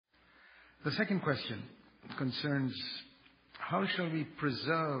The second question concerns how shall we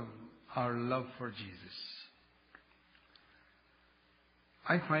preserve our love for Jesus?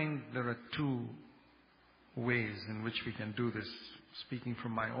 I find there are two ways in which we can do this. Speaking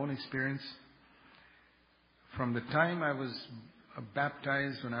from my own experience, from the time I was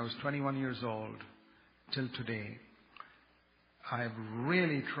baptized when I was 21 years old till today, I have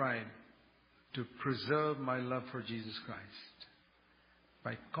really tried to preserve my love for Jesus Christ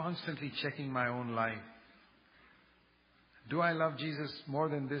by constantly checking my own life. Do I love Jesus more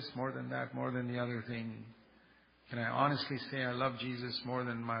than this, more than that, more than the other thing? Can I honestly say I love Jesus more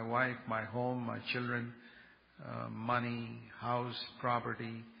than my wife, my home, my children, money, house,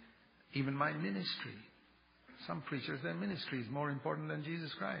 property, even my ministry? Some preachers, their ministry is more important than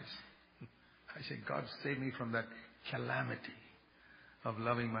Jesus Christ. I say, God save me from that calamity of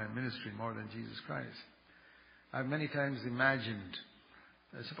loving my ministry more than Jesus Christ. I've many times imagined,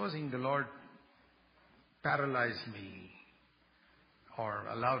 supposing the Lord paralyzed me or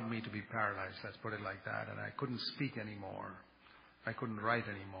allowed me to be paralyzed, let's put it like that, and I couldn't speak anymore. I couldn't write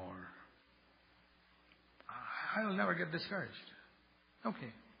anymore. I'll never get discouraged.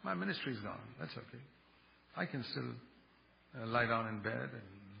 Okay, my ministry's gone. That's okay. I can still lie down in bed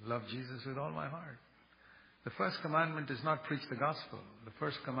and love Jesus with all my heart. The first commandment is not preach the gospel. The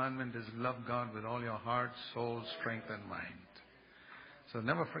first commandment is love God with all your heart, soul, strength, and mind. So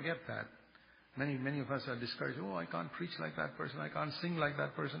never forget that. Many of us are discouraged. Oh, I can't preach like that person. I can't sing like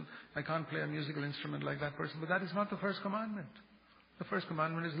that person. I can't play a musical instrument like that person. But that is not the first commandment. The first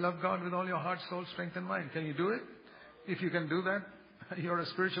commandment is love God with all your heart, soul, strength, and mind. Can you do it? If you can do that, you're a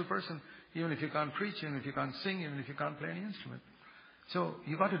spiritual person. Even if you can't preach, even if you can't sing, even if you can't play any instrument. So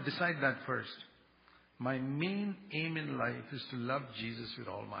you've got to decide that first. My main aim in life is to love Jesus with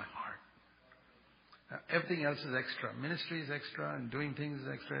all my heart. Now, everything else is extra. Ministry is extra and doing things is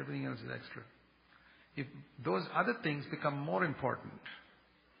extra. Everything else is extra. If those other things become more important,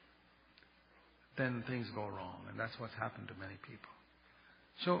 then things go wrong. And that's what's happened to many people.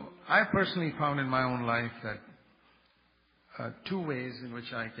 So I personally found in my own life that two ways in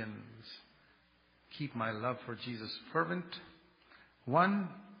which I can keep my love for Jesus fervent. One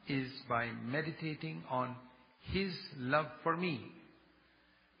is by meditating on His love for me.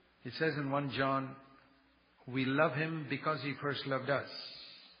 It says in 1 John, we love Him because He first loved us.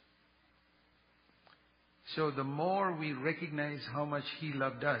 So the more we recognize how much He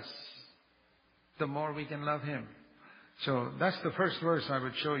loved us, the more we can love Him. So that's the first verse I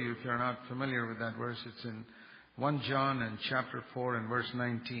would show you if you're not familiar with that verse. It's in 1 John and chapter 4 and verse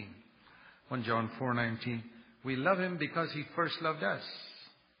 19. 1 John 4:19. We love Him because He first loved us.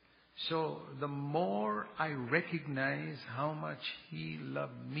 So the more I recognize how much He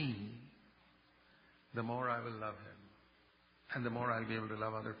loved me, the more I will love Him. And the more I'll be able to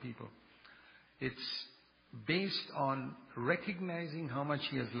love other people. It's based on recognizing how much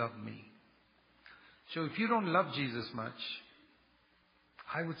He has loved me. So if you don't love Jesus much,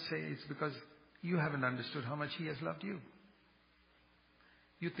 I would say it's because you haven't understood how much He has loved you.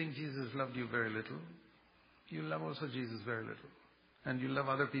 You think Jesus loved you very little. You love also Jesus very little. And you love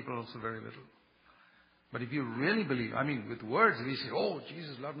other people also very little. But if you really believe, with words we say, oh,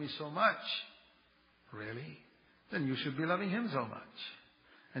 Jesus loved me so much. Really? Then you should be loving Him so much.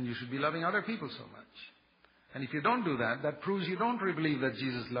 And you should be loving other people so much. And if you don't do that, that proves you don't really believe that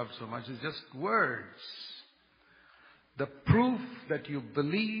Jesus loved so much. It's just words. The proof that you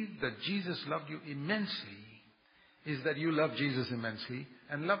believe that Jesus loved you immensely is that you love Jesus immensely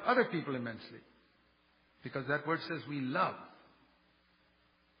and love other people immensely. Because that word says we love.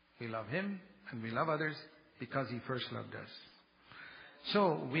 We love Him and we love others because He first loved us.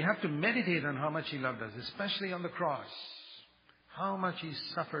 So we have to meditate on how much He loved us, especially on the cross. How much He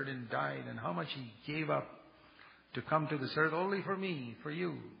suffered and died and how much He gave up to come to this earth only for me, for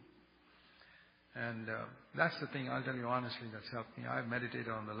you. And that's the thing, I'll tell you honestly, that's helped me. I've meditated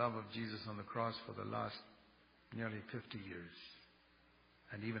on the love of Jesus on the cross for the last nearly 50 years.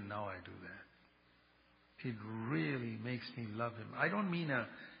 And even now I do that. It really makes me love Him. I don't mean a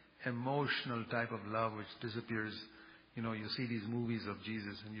emotional type of love which disappears. You see these movies of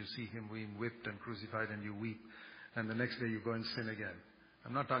Jesus and you see Him being whipped and crucified and you weep. And the next day you go and sin again.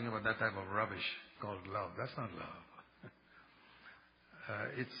 I'm not talking about that type of rubbish called love. That's not love.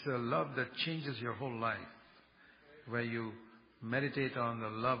 It's a love that changes your whole life. Where you meditate on the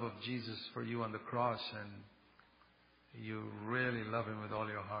love of Jesus for you on the cross and you really love Him with all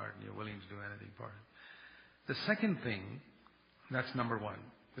your heart and you're willing to do anything for Him. The second thing, that's number one.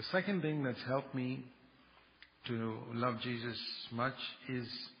 The second thing that's helped me to love Jesus much is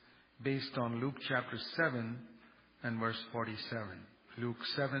based on Luke chapter 7 and verse 47. Luke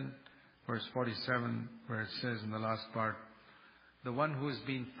 7 verse 47, where it says in the last part, the one who has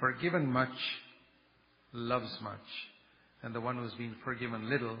been forgiven much loves much, and the one who has been forgiven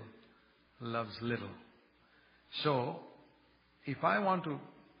little loves little. So, if I want to,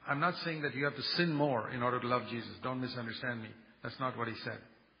 I'm not saying that you have to sin more in order to love Jesus. Don't misunderstand me. That's not what he said.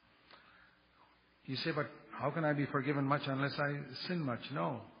 You say, but how can I be forgiven much unless I sin much?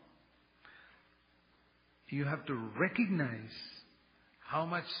 No. You have to recognize how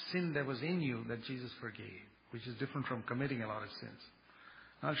much sin there was in you that Jesus forgave, which is different from committing a lot of sins.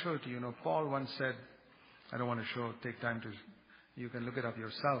 I'll show it to you. Paul once said, I don't want to take time to, you can look it up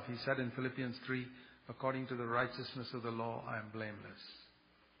yourself. He said in Philippians 3, according to the righteousness of the law, I am blameless.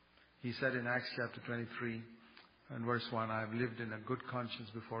 He said in Acts chapter 23 and verse 1, I have lived in a good conscience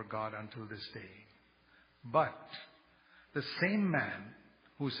before God until this day. But the same man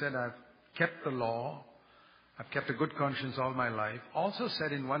who said, I've kept the law, I've kept a good conscience all my life, also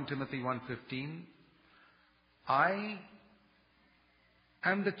said in 1 Timothy 1:15, I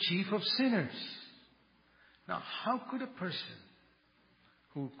am the chief of sinners. Now, how could a person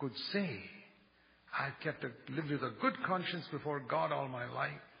who could say, I've lived with a good conscience before God all my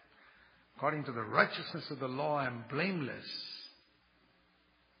life, according to the righteousness of the law, I am blameless.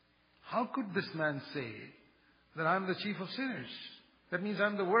 How could this man say that I'm the chief of sinners? That means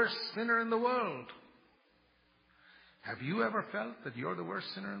I'm the worst sinner in the world. Have you ever felt that you're the worst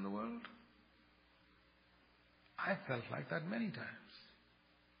sinner in the world? I felt like that many times.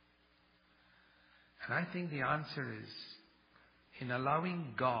 And I think the answer is in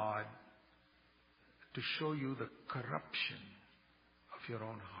allowing God to show you the corruption of your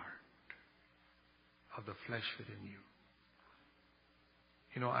own heart, of the flesh within you.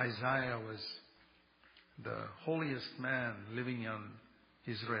 Isaiah was the holiest man living in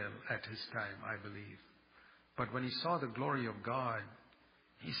Israel at his time, I believe. But when he saw the glory of God,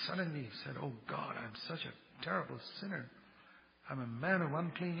 he suddenly said, oh God, I'm such a terrible sinner. I'm a man of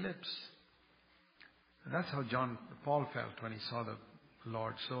unclean lips. And that's how Paul felt when he saw the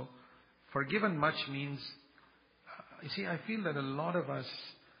Lord. So, forgiven much means, you see, I feel that a lot of us,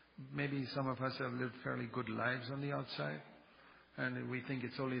 maybe some of us have lived fairly good lives on the outside. And we think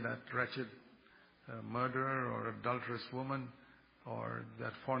it's only that wretched murderer or adulterous woman or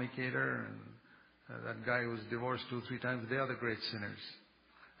that fornicator and that guy who's divorced 2-3 times, they are the great sinners.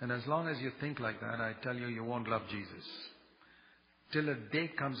 And as long as you think like that, I tell you won't love Jesus. Till a day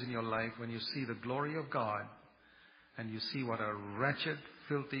comes in your life when you see the glory of God and you see what a wretched,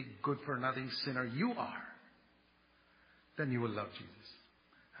 filthy, good-for-nothing sinner you are, then you will love Jesus.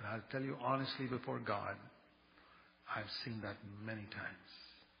 And I'll tell you honestly before God, I've seen that many times.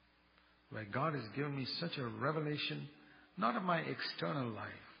 Where God has given me such a revelation, not of my external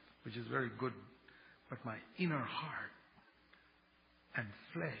life, which is very good, but my inner heart and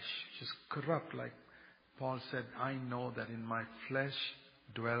flesh, which is corrupt. Like Paul said, I know that in my flesh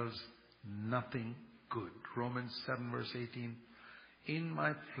dwells nothing good. Romans 7 verse 18. In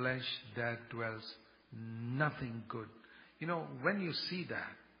my flesh there dwells nothing good. When you see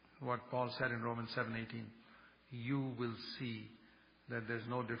that, what Paul said in Romans 7:18, you will see that there's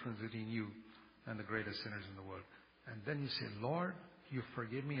no difference between you and the greatest sinners in the world. And then you say, Lord, you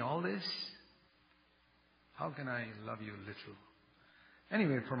forgive me all this? How can I love you little?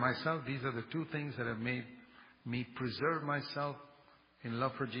 Anyway, for myself, these are the two things that have made me preserve myself in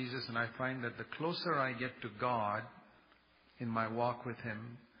love for Jesus. And I find that the closer I get to God in my walk with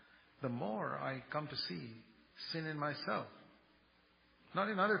Him, the more I come to see sin in myself, not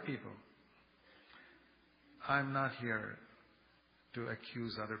in other people. I'm not here to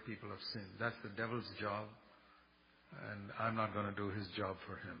accuse other people of sin. That's the devil's job, and I'm not going to do his job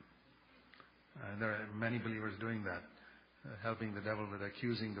for him. And there are many believers doing that, helping the devil with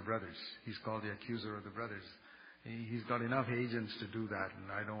accusing the brothers. He's called the accuser of the brothers. He's got enough agents to do that,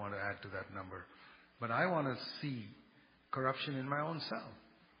 and I don't want to add to that number. But I want to see corruption in my own self,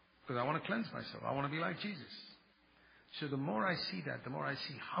 because I want to cleanse myself. I want to be like Jesus. So the more I see that, the more I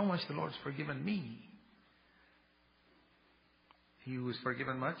see how much the Lord's forgiven me. He who is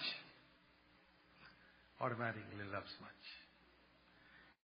forgiven much automatically loves much.